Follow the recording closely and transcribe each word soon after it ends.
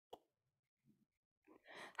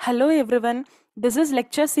Hello everyone, this is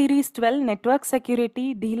lecture series 12 network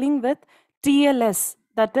security dealing with TLS,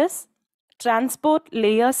 that is transport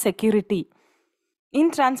layer security. In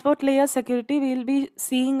transport layer security we will be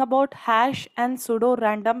seeing about hash and pseudo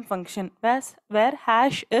random function where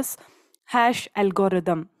hash is hash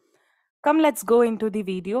algorithm. Come, let's go into the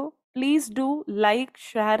video. Please do like,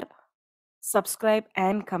 share, subscribe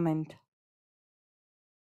and comment.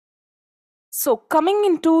 So coming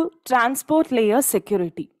into transport layer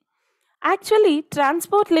security. Actually,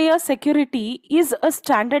 transport layer security is a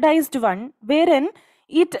standardized one wherein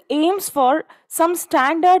it aims for some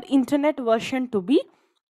standard internet version to be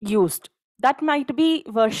used. That might be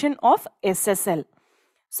version of SSL.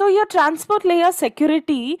 So your transport layer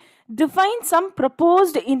security defines some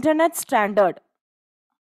proposed internet standard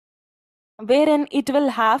wherein it will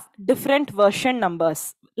have different version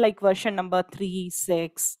numbers like version number 3,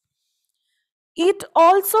 6. It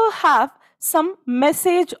also have some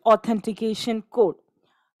message authentication code.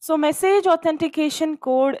 So message authentication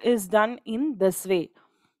code is done in this way.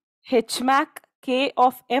 HMAC K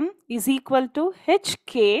of M is equal to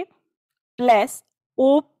HK plus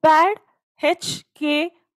OPAD HK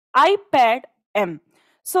IPAD M.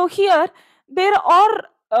 So here there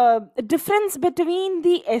are difference between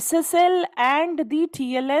the SSL and the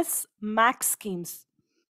TLS MAC schemes.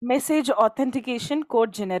 Message authentication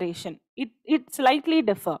code generation. It slightly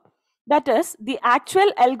differ. That is the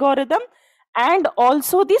actual algorithm and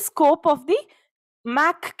also the scope of the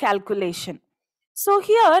MAC calculation. So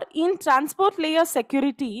here in transport layer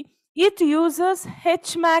security, it uses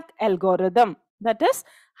HMAC algorithm, that is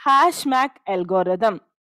hash MAC algorithm.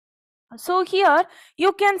 So here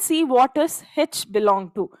you can see what is H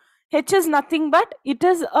belong to. H is nothing but it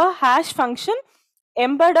is a hash function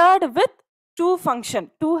embedded with two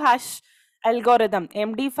hash algorithm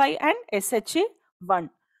MD-5 and SHA-1.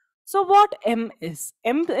 So what M is?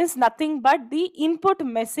 M is nothing but the input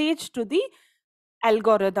message to the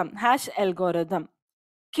algorithm, hash algorithm.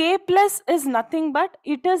 K plus is nothing but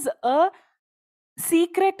it is a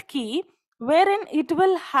secret key wherein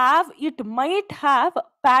it might have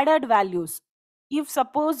padded values. If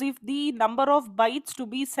suppose if the number of bytes to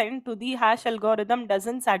be sent to the hash algorithm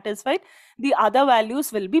doesn't satisfy, the other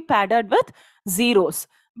values will be padded with zeros.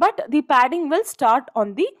 But the padding will start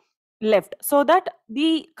on the left so that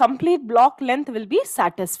the complete block length will be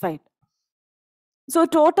satisfied. So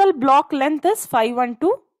total block length is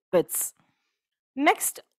 512 bits.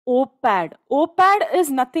 Next, OPAD. OPAD is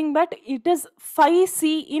nothing but it is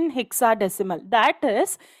 5C in hexadecimal. That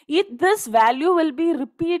is, this value will be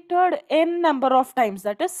repeated n number of times.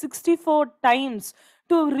 That is 64 times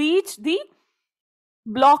to reach the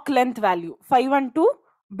block length value, 512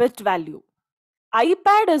 bit value.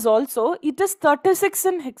 IPAD is also, it is 36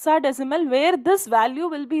 in hexadecimal where this value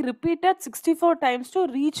will be repeated 64 times to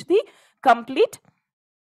reach the complete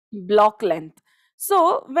block length.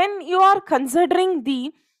 So when you are considering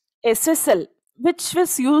the SSL, which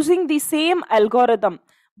was using the same algorithm,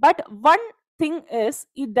 but one thing is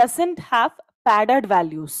it doesn't have padded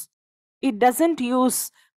values. It doesn't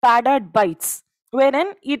use padded bytes,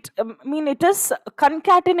 wherein it is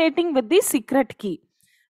concatenating with the secret key.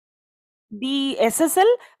 The SSL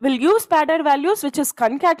will use padded values which is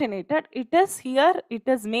concatenated. It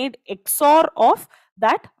is made XOR of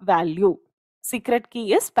that value. Secret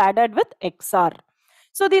key is padded with XOR.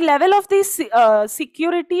 So the level of the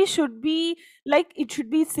security should be like it should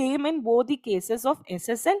be same in both the cases of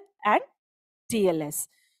SSL and TLS.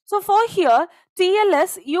 So for here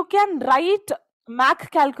TLS you can write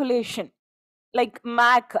MAC calculation like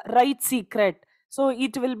MAC write secret. So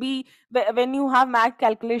it will be when you have MAC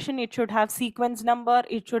calculation, it should have sequence number,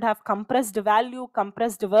 it should have compressed value,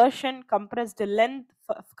 compressed version, compressed length,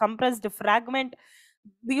 compressed fragment.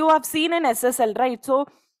 You have seen in SSL, right? So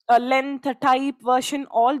length, type, version,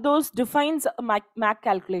 all those defines MAC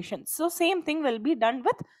calculation. So same thing will be done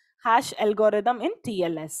with hash algorithm in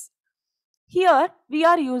TLS. Here we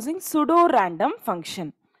are using pseudo random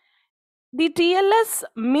function. The TLS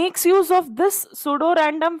makes use of this pseudo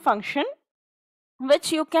random function,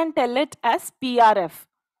 which you can tell it as PRF,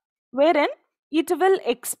 wherein it will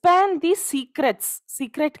expand the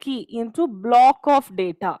secret key into block of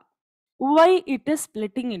data. Why it is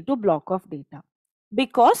splitting into block of data?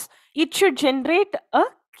 Because it should generate a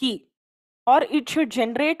key or it should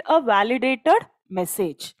generate a validated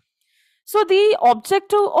message. So the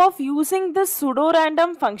objective of using this pseudo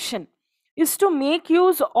random function is to make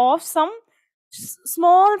use of some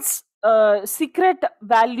small secret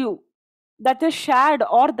value that is shared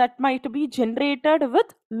or that might be generated with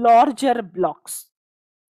larger blocks.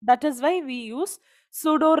 That is why we use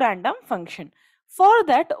pseudo random function. For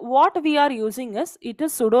that, what we are using is, it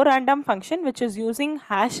is pseudo random function which is using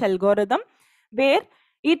hash algorithm, where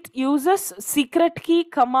it uses secret key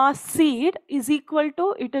comma seed is equal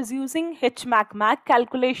to, it is using HMAC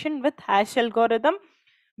calculation with hash algorithm,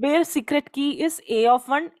 where secret key is a of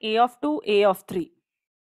 1, a of 2, a of 3.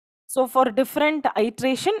 So for different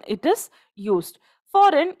iteration it is used.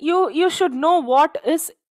 For in, you should know what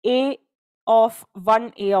is a of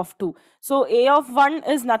 1, a of 2. So a of 1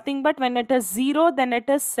 is nothing but when it is 0, then it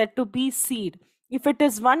is said to be seed. If it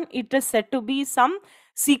is 1, it is said to be some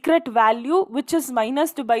secret value which is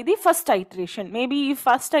minused by the first iteration. Maybe if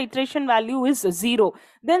first iteration value is 0,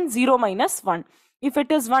 then 0 minus 1. If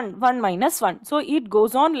it is 1, 1 minus 1. So it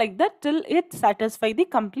goes on like that till it satisfies the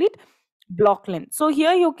complete block length. So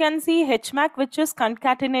here you can see HMAC which is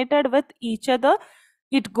concatenated with each other.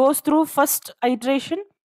 It goes through first iteration,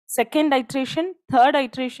 second iteration, third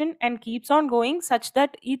iteration, and keeps on going such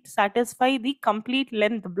that it satisfies the complete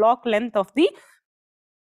length, block length of the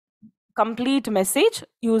complete message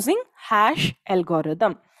using hash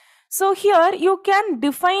algorithm. So here you can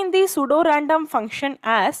define the pseudo random function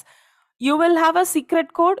as, you will have a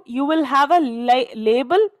secret code, you will have a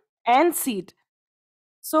label and seed.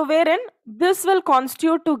 So wherein this will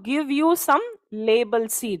constitute to give you some label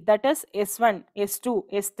seed, that is S1, S2,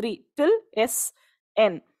 S3 till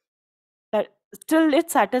Sn, that till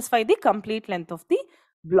it satisfy the complete length of the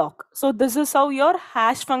block. So this is how your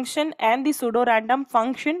hash function and the pseudo random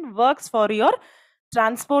function works for your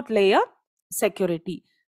transport layer security.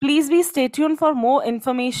 Please be stay tuned for more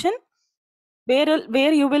information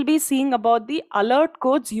where you will be seeing about the alert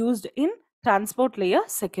codes used in transport layer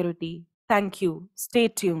security. Thank you. Stay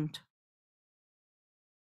tuned.